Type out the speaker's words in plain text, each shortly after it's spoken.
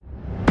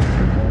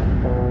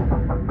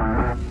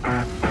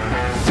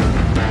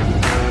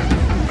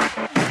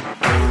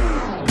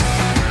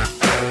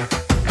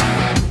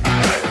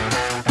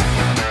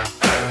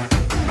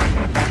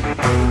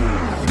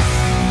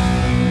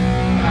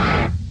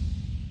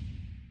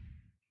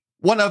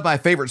One of my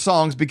favorite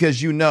songs,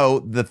 because you know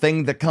the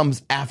thing that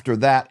comes after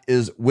that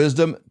is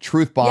Wisdom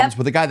Truth Bombs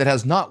with a guy that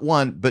has not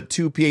one but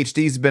 2 PhDs.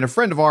 He's been a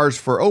friend of ours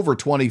for over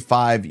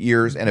 25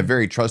 years and a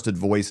very trusted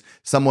voice,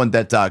 someone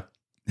that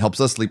helps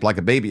us sleep like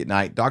a baby at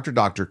night, Dr.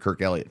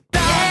 Kirk Elliott.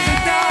 Welcome.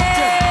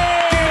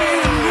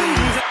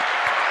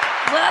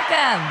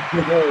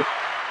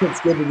 It's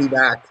good to be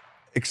back.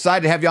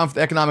 Excited to have you on for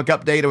the economic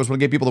update. I just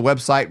want to give people the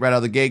website right out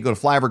of the gate. Go to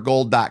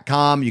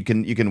flyovergold.com. You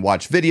can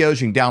watch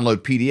videos. You can download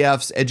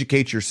PDFs.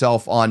 Educate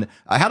yourself on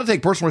how to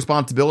take personal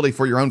responsibility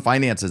for your own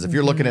finances. If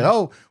you're looking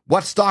at,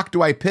 what stock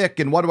do I pick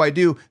and what do I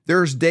do?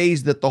 There's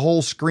days that the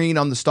whole screen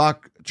on the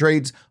stock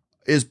trades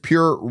is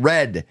pure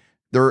red.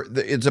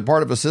 It's a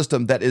part of a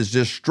system that is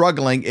just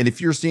struggling. And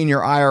if you're seeing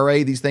your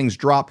IRA, these things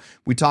drop.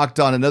 We talked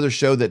on another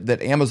show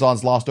that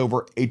Amazon's lost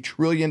over $1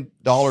 trillion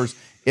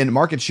in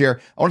market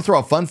share. I want to throw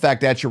a fun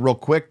fact at you real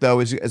quick, though,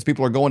 as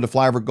people are going to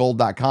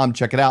flyovergold.com,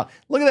 check it out.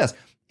 Look at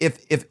this.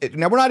 If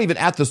now we're not even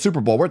at the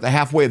Super Bowl. We're at the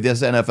halfway of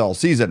this NFL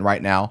season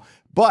right now.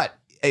 But,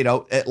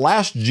 at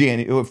last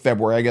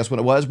February, I guess when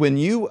it was, when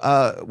you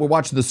were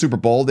watching the Super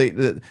Bowl,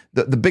 the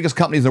biggest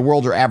companies in the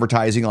world are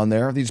advertising on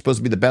there. These are supposed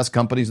to be the best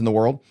companies in the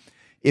world.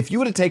 If you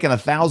would have taken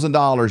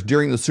 $1,000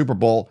 during the Super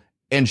Bowl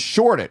and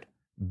shorted,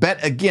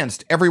 bet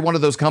against every one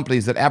of those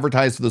companies that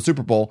advertised for the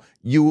Super Bowl,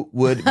 you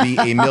would be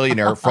a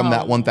millionaire from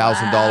that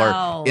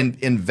 $1,000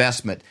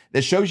 investment.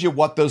 That shows you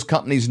what those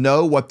companies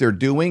know, what they're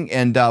doing,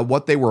 and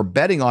what they were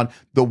betting on.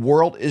 The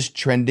world is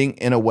trending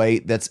in a way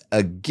that's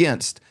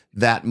against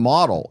that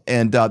model.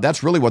 And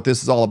that's really what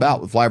this is all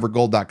about with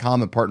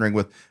flyovergold.com and partnering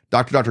with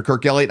Dr.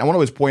 Kirk Elliott. I want to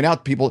always point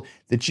out to people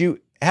that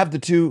you have the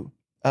 2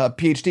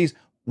 PhDs.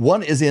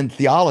 One is in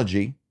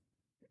theology,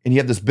 and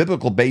you have this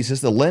biblical basis,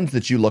 the lens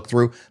that you look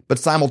through, but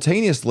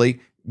simultaneously,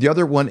 the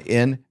other one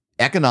in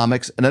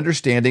economics and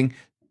understanding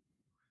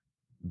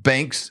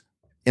banks,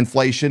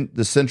 inflation,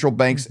 the central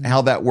banks,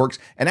 how that works,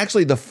 and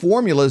actually the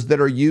formulas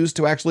that are used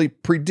to actually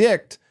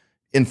predict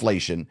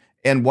inflation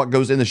and what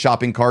goes in the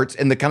shopping carts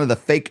and the kind of the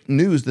fake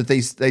news that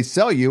they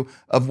sell you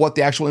of what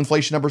the actual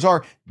inflation numbers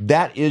are.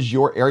 That is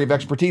your area of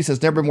expertise.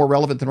 It's never been more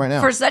relevant than right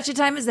now. For such a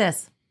time as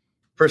this.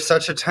 For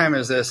such a time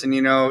as this. And,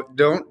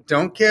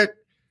 don't get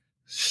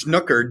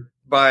snookered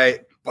by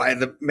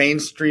the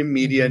mainstream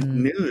media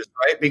news,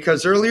 right?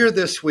 Because earlier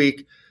this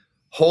week,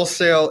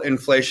 wholesale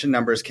inflation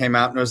numbers came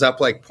out and it was up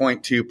like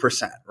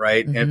 0.2%,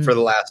 right? And for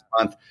the last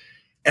month.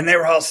 And they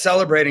were all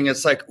celebrating.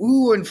 It's like,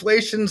 ooh,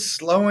 inflation's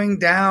slowing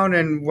down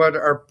and what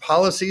our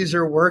policies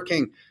are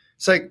working.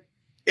 It's like,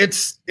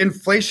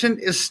 inflation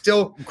is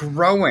still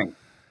growing.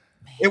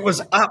 It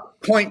was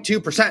up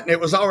 0.2%, and it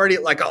was already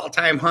at like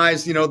all-time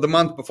highs, the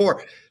month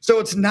before. So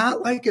it's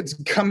not like it's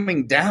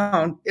coming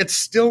down. It's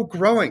still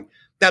growing.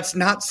 That's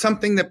not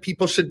something that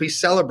people should be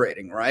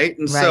celebrating, right?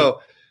 And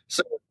so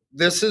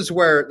this is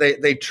where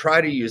they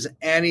try to use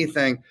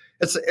anything.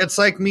 It's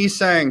like me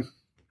saying,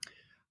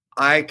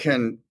 I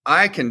can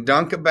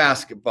dunk a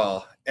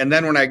basketball, and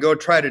then when I go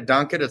try to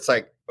dunk it, it's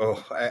like,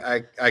 oh,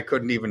 I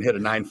couldn't even hit a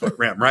 9-foot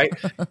rim, right?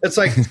 It's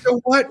like, so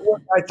what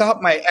I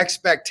thought my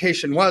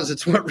expectation was,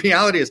 it's what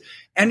reality is.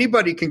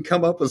 Anybody can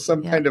come up with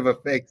some kind of a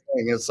fake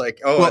thing. It's like,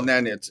 and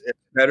then it's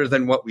better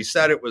than what we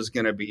said it was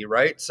going to be,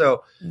 right?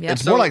 So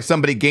it's more like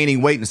somebody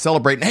gaining weight and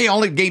celebrating, hey, I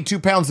only gained 2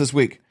 pounds this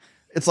week.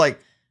 It's like,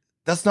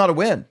 that's not a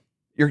win.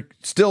 You're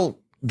still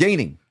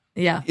gaining.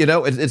 Yeah.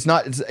 It's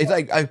not, it's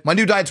like, my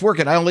new diet's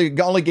working. I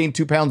only gained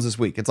 2 pounds this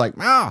week. It's like,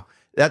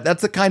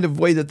 that's the kind of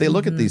way that they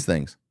look at these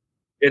things.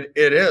 It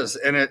is,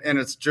 and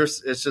it's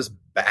just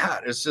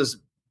bad. It's just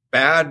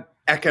bad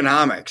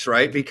economics,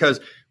 right? Because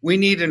we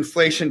need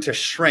inflation to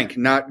shrink,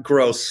 not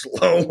grow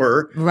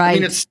slower. Right. I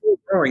mean, it's still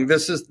growing.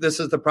 This is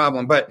the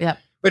problem. But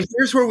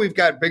here's where we've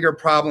got bigger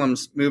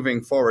problems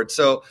moving forward.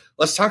 So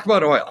let's talk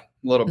about oil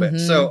a little bit.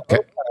 So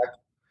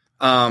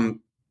OPEC,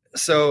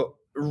 so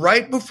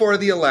right before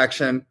the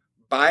election,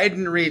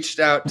 Biden reached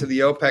out to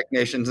the OPEC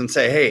nations and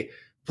say, hey,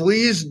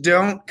 please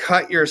don't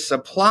cut your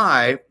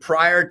supply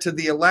prior to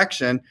the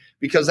election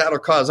because that'll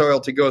cause oil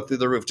to go through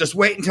the roof. Just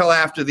wait until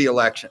after the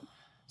election.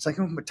 It's like,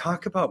 but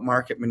talk about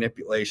market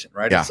manipulation,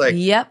 right? Yeah. It's like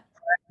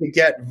to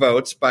get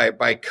votes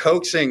by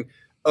coaxing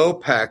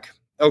OPEC.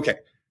 Okay,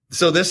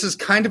 so this is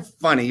kind of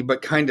funny,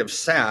 but kind of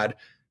sad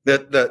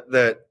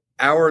that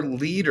our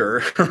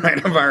leader,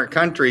 right, of our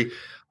country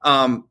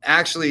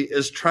actually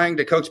is trying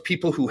to coax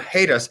people who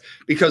hate us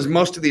because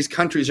most of these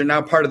countries are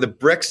now part of the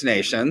BRICS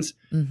nations,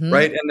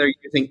 right? And they're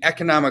using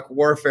economic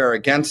warfare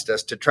against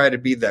us to try to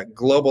be the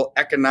global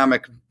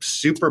economic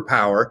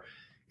superpower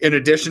in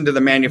addition to the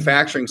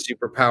manufacturing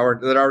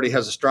superpower that already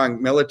has a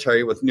strong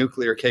military with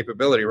nuclear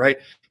capability, right?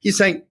 He's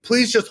saying,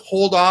 please just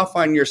hold off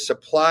on your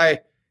supply,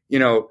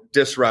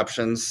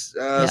 disruptions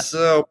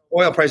so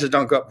oil prices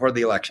don't go up before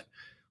the election.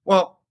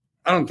 Well,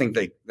 I don't think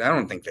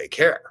they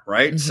care,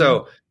 right?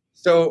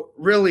 So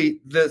really,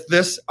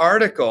 this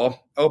article,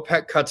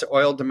 OPEC cuts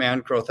oil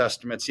demand growth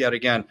estimates yet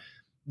again.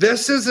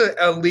 This is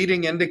a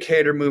leading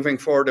indicator moving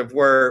forward of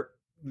where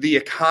the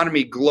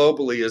economy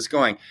globally is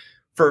going.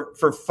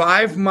 For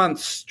 5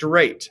 months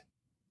straight,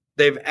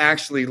 they've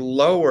actually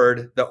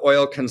lowered the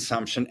oil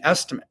consumption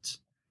estimates.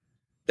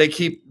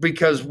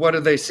 Because what do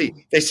they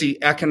see? They see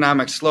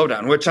economic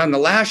slowdown, which on the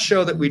last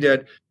show that we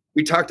did,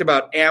 we talked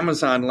about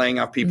Amazon laying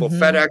off people,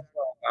 FedEx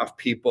laying off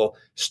people,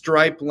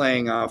 Stripe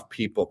laying off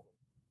people.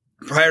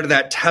 Prior to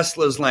that,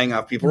 Tesla's laying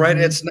off people, right?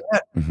 It's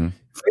not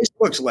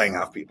Facebook's laying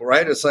off people,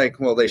 right? It's like,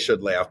 well, they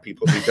should lay off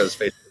people because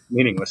Facebook's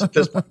meaningless at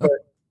this point.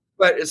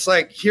 But it's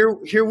like,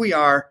 here we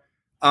are,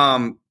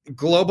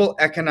 global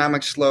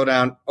economic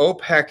slowdown.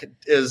 OPEC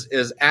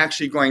is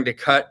actually going to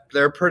cut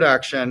their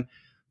production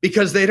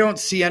because they don't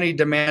see any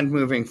demand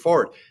moving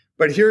forward.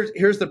 But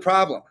here's the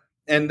problem.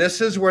 And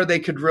this is where they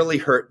could really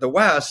hurt the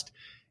West,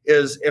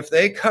 is if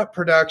they cut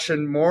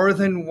production more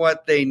than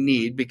what they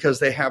need because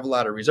they have a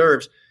lot of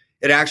reserves,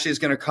 it actually is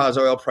going to cause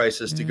oil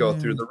prices to go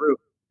through the roof.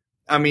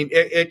 I mean,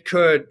 it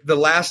could. The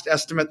last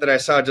estimate that I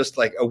saw just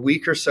like a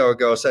week or so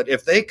ago said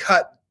if they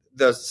cut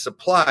the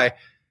supply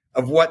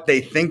of what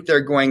they think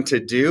they're going to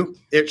do,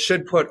 it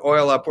should put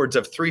oil upwards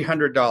of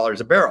 $300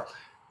 a barrel,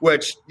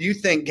 which you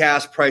think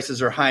gas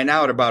prices are high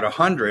now at about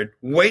 $100.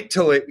 Wait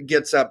till it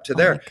gets up to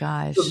there. Oh my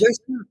gosh. So this,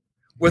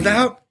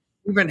 without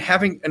even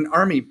having an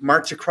army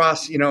march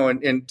across,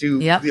 and do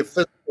the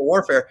physical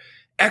warfare,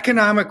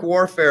 economic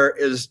warfare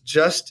is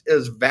just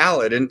as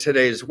valid in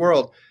today's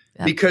world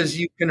because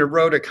you can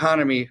erode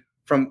economy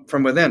from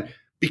within.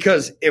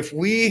 Because if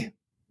we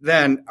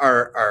then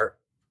are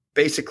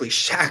basically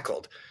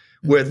shackled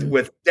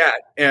with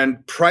debt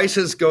and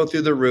prices go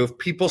through the roof,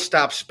 people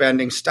stop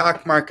spending,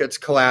 stock markets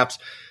collapse,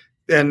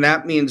 then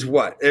that means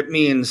what? It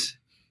means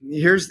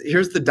here's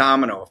the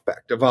domino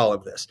effect of all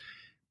of this.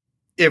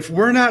 If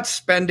we're not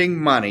spending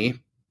money,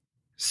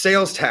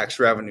 sales tax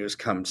revenues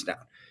comes down.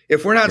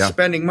 If we're not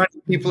spending money,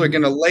 people are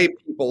going to lay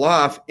people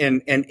off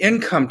and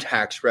income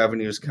tax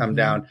revenues come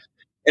down.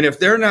 And if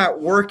they're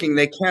not working,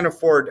 they can't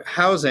afford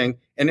housing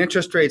and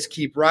interest rates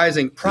keep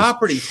rising,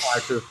 property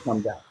taxes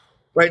come down.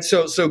 Right.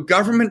 So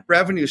government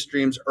revenue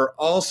streams are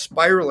all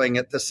spiraling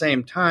at the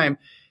same time.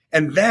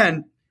 And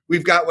then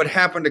we've got what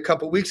happened a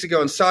couple of weeks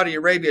ago in Saudi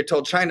Arabia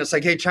told China, it's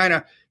like, hey,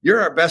 China,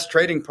 you're our best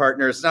trading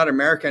partner. It's not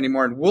America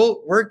anymore. And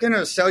we're going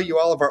to sell you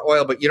all of our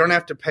oil, but you don't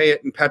have to pay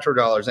it in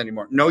petrodollars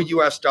anymore. No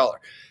US dollar.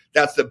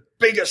 That's the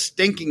biggest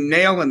stinking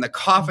nail in the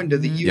coffin to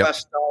the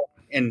US dollar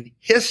in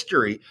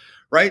history.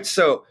 Right.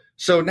 So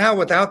now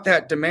without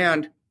that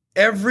demand,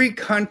 every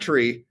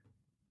country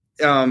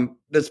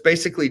that's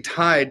basically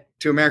tied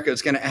to America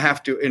is going to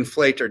have to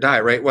inflate or die,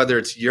 right? Whether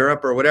it's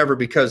Europe or whatever,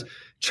 because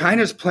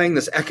China's playing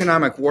this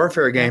economic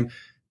warfare game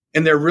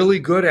and they're really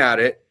good at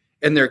it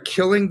and they're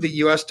killing the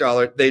US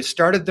dollar. They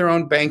started their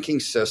own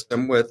banking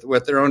system with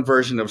their own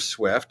version of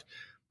SWIFT.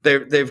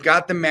 They've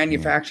got the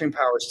manufacturing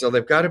power still.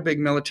 They've got a big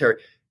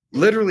military.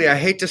 Literally, I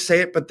hate to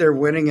say it, but they're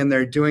winning and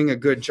they're doing a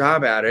good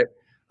job at it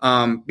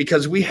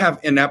because we have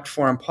inept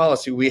foreign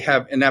policy. We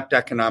have inept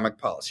economic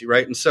policy,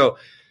 right? And so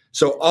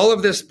all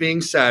of this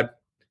being said,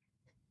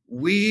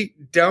 we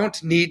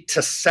don't need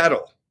to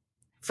settle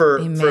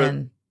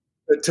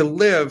to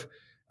live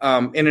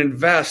and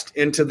invest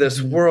into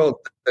this world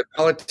that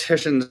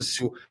politicians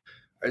who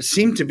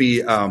seem to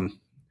be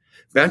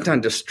bent on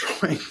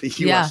destroying the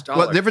U.S. dollar.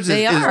 Well, the difference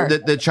is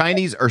that the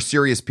Chinese are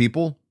serious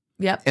people.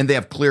 Yep. And they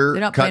have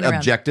clear-cut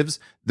objectives.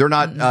 They're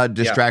not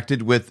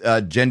distracted with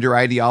gender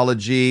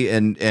ideology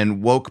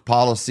and woke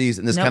policies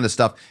and this kind of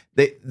stuff.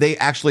 They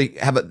actually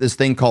have this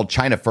thing called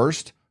China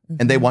First,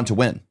 and they want to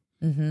win.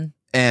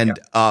 And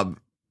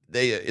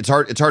it's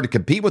hard to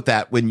compete with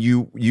that when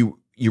you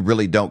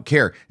really don't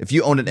care. If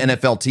you own an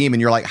NFL team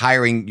and you're like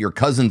hiring your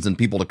cousins and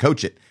people to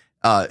coach it,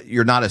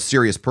 you're not a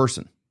serious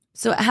person.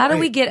 So how do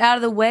we get out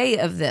of the way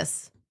of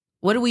this?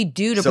 What do we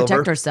do to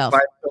protect ourselves?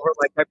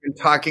 Like I've been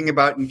talking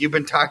about and you've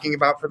been talking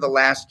about for the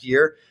last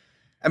year.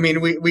 I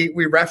mean,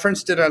 we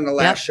referenced it on the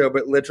last show,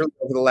 but literally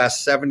over the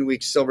last 7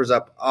 weeks, silver's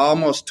up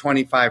almost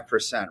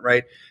 25%,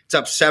 right? It's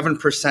up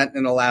 7%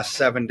 in the last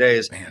 7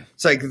 days. Man.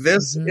 It's like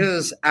this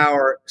is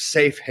our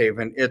safe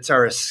haven. It's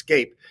our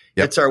escape.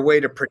 It's our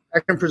way to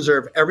protect and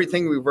preserve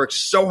everything we've worked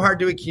so hard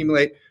to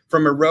accumulate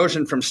from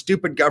erosion, from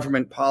stupid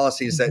government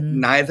policies that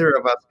neither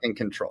of us can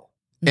control.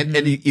 And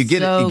you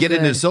get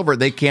into silver,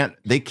 they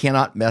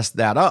cannot mess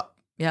that up.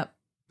 Yep.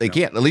 They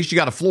can't. At least you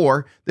got a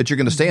floor that you're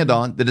going to stand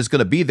on, that is going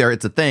to be there.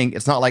 It's a thing.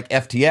 It's not like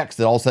FTX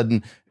that all of a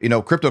sudden,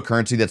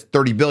 cryptocurrency that's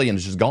 30 billion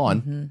is just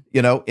gone,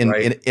 in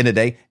a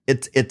day.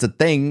 It's a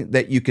thing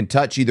that you can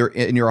touch either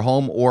in your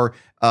home or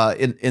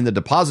in the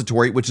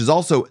depository, which is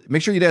also,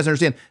 make sure you guys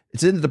understand,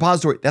 it's in the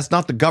depository. That's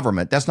not the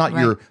government. That's not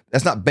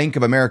that's not Bank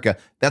of America.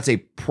 That's a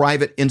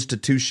private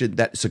institution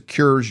that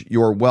secures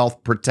your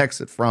wealth,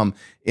 protects it from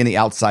any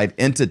outside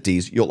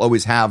entities. You'll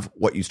always have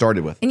what you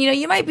started with. And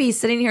you might be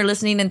sitting here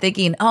listening and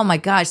thinking, oh my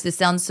gosh, this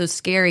sounds so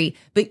scary,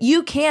 but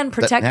you can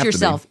protect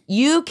yourself.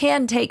 You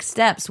can take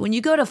steps. When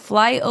you go to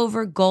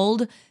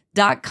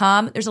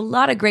flyovergold.com, there's a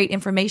lot of great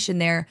information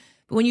there.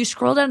 But when you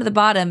scroll down to the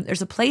bottom,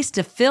 there's a place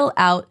to fill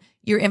out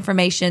your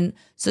information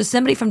so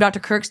somebody from Dr.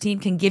 Kirk's team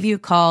can give you a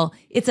call.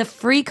 It's a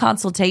free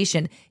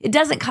consultation. It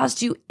doesn't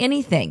cost you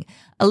anything,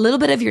 a little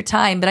bit of your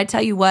time. But I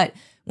tell you what,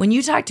 when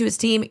you talk to his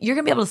team, you're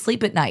going to be able to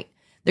sleep at night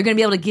They're going to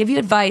be able to give you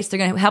advice. They're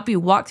going to help you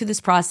walk through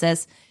this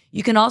process.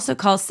 You can also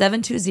call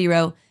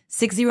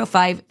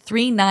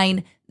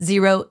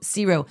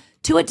 720-605-3900.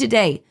 Do it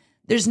today.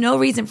 There's no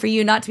reason for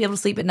you not to be able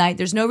to sleep at night.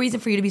 There's no reason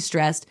for you to be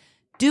stressed.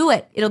 Do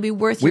it. It'll be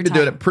worth your time. We've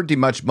been doing it pretty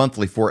much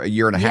monthly for a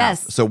year and a half.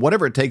 So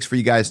whatever it takes for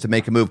you guys to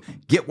make a move,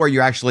 get where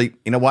you're actually,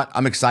 you know what?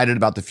 I'm excited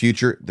about the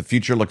future. The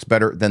future looks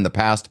better than the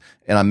past,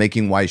 and I'm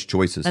making wise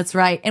choices. That's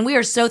right. And we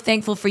are so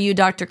thankful for you,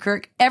 Dr.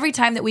 Kirk. Every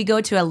time that we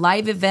go to a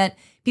live event,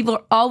 people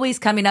are always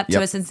coming up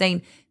to us and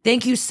saying,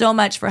 thank you so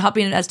much for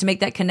helping us to make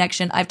that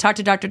connection. I've talked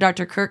to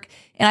Dr. Kirk,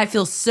 and I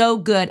feel so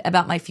good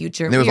about my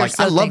future. And they was like,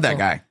 I love that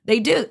guy. They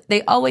do.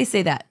 They always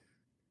say that.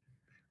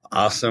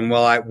 Awesome.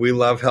 Well, we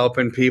love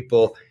helping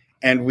people.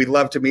 And we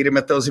love to meet them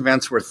at those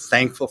events. We're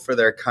thankful for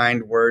their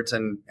kind words.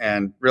 And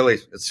really,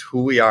 it's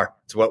who we are.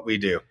 It's what we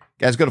do.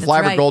 Guys, go to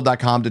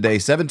flyovergold.com today,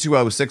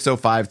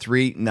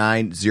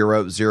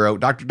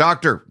 720-605-3900.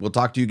 Doctor, we'll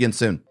talk to you again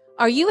soon.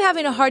 Are you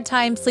having a hard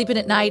time sleeping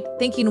at night,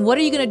 thinking, what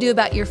are you going to do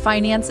about your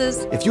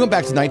finances? If you went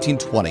back to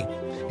 1920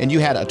 and you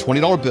had a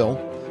 $20 bill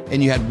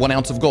and you had 1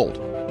 ounce of gold,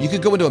 you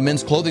could go into a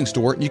men's clothing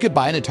store and you could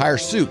buy an entire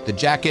suit, the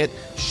jacket,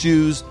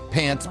 shoes,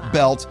 pants,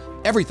 belt,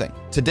 everything.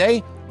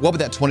 Today, what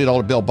would that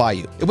 $20 bill buy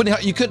you?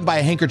 You couldn't buy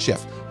a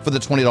handkerchief for the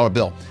 $20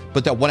 bill,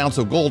 but that 1 ounce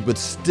of gold would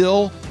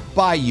still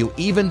buy you,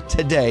 even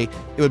today,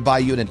 it would buy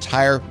you an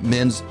entire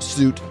men's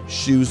suit,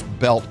 shoes,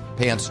 belt,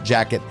 pants,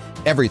 jacket,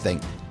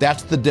 everything.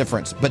 That's the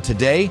difference. But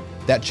today,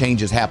 that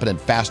change is happening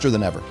faster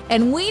than ever.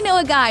 And we know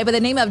a guy by the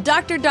name of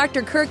Dr.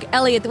 Kirk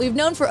Elliott that we've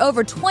known for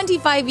over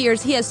 25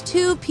 years. He has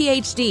 2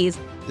 PhDs.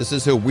 This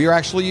is who we're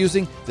actually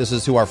using. This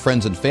is who our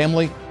friends and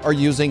family are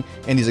using.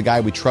 And he's a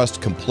guy we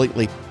trust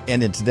completely.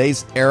 And in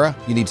today's era,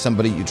 you need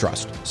somebody you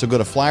trust. So go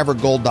to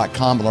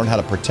flyovergold.com and learn how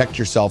to protect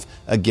yourself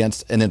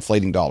against an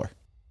inflating dollar.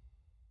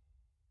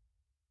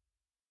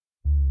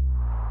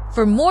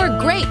 For more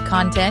great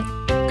content,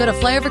 go to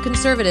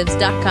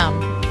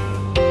flyoverconservatives.com.